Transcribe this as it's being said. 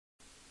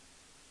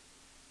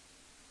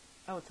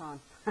Oh, it's on.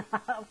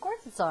 Of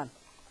course it's on.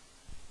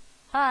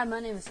 Hi, my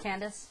name is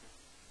Kandis,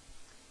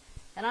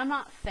 and I'm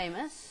not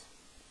famous.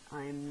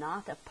 I'm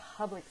not a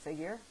public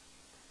figure.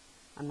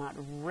 I'm not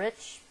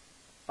rich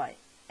by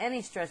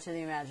any stretch of the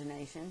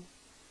imagination.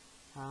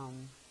 I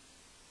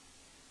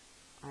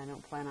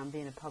don't plan on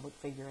being a public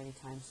figure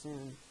anytime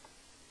soon.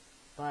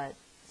 But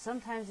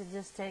sometimes it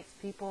just takes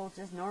people,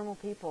 just normal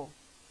people,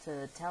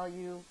 to tell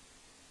you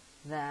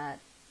that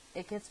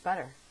it gets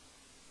better.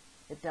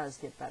 It does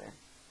get better.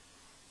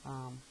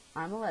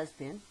 I'm a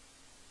lesbian.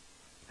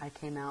 I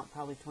came out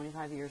probably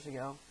 25 years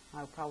ago.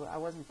 I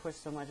wasn't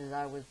pushed so much as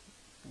I was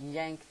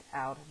yanked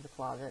out of the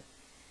closet,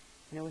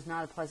 and it was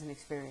not a pleasant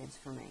experience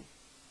for me.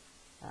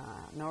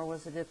 Nor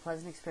was it a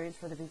pleasant experience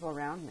for the people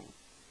around me.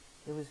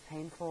 It was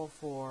painful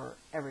for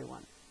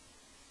everyone.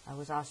 I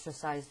was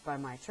ostracized by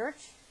my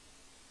church.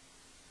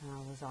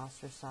 I was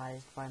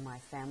ostracized by my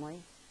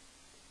family.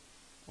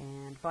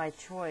 And by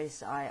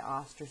choice, I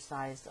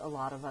ostracized a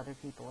lot of other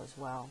people as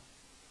well.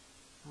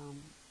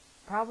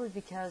 Probably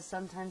because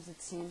sometimes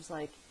it seems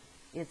like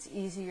it's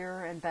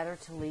easier and better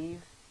to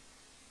leave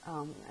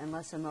and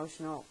less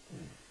emotional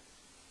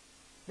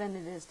than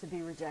it is to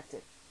be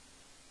rejected.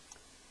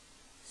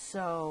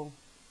 So,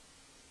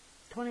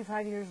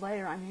 25 years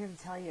later, I'm here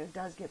to tell you it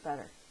does get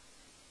better.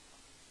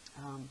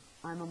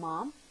 I'm a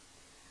mom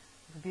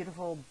of a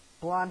beautiful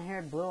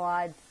blonde-haired,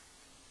 blue-eyed,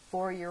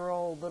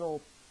 4-year-old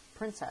little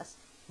princess.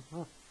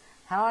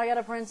 How I got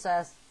a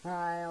princess,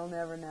 I'll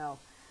never know.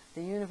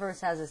 The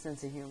universe has a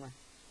sense of humor.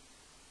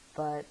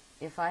 But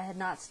if I had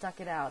not stuck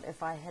it out,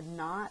 if I had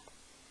not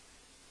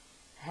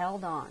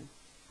held on,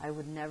 I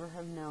would never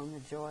have known the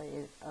joy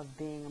of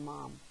being a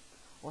mom,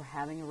 or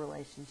having a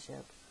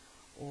relationship,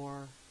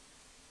 or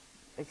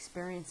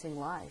experiencing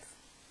life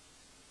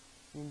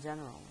in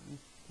general,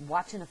 and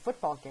watching a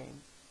football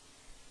game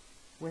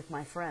with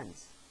my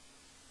friends.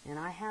 And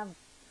I have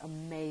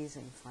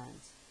amazing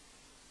friends.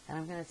 And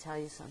I'm going to tell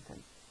you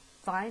something.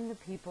 Find the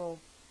people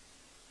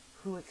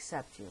who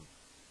accept you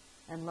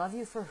and love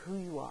you for who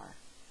you are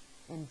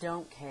and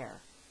don't care.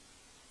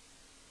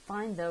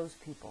 Find those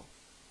people,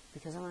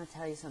 because I'm going to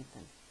tell you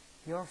something.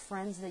 Your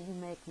friends that you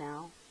make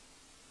now,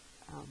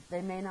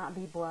 they may not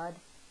be blood,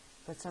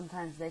 but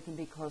sometimes they can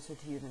be closer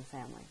to you than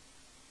family,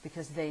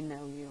 because they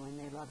know you and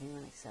they love you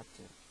and accept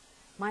you.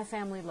 My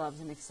family loves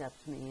and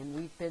accepts me, and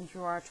we've been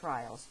through our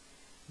trials,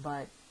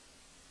 but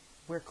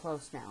we're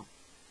close now.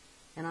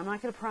 And I'm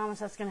not going to promise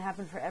that's going to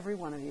happen for every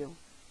one of you,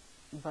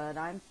 but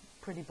I'm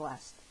pretty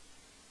blessed.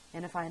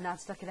 And if I had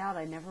not stuck it out,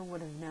 I never would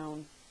have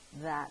known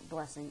that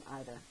blessing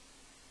either.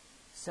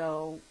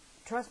 So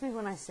trust me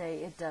when I say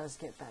it does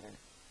get better.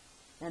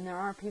 And there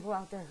are people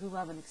out there who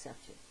love and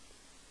accept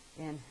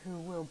you, and who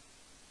will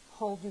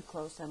hold you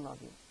close and love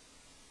you.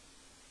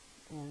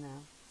 And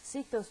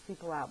seek those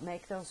people out.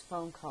 Make those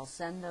phone calls.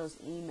 Send those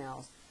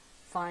emails.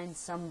 Find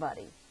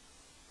somebody.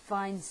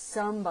 Find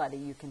somebody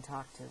you can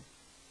talk to.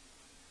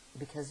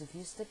 Because if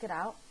you stick it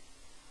out,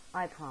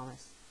 I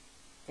promise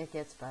it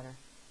gets better.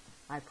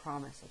 I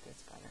promise it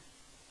gets better.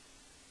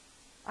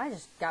 I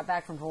just got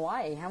back from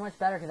Hawaii. How much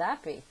better could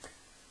that be?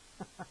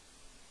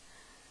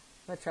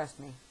 But trust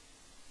me,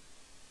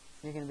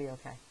 you're going to be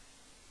okay.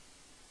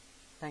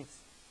 Thanks.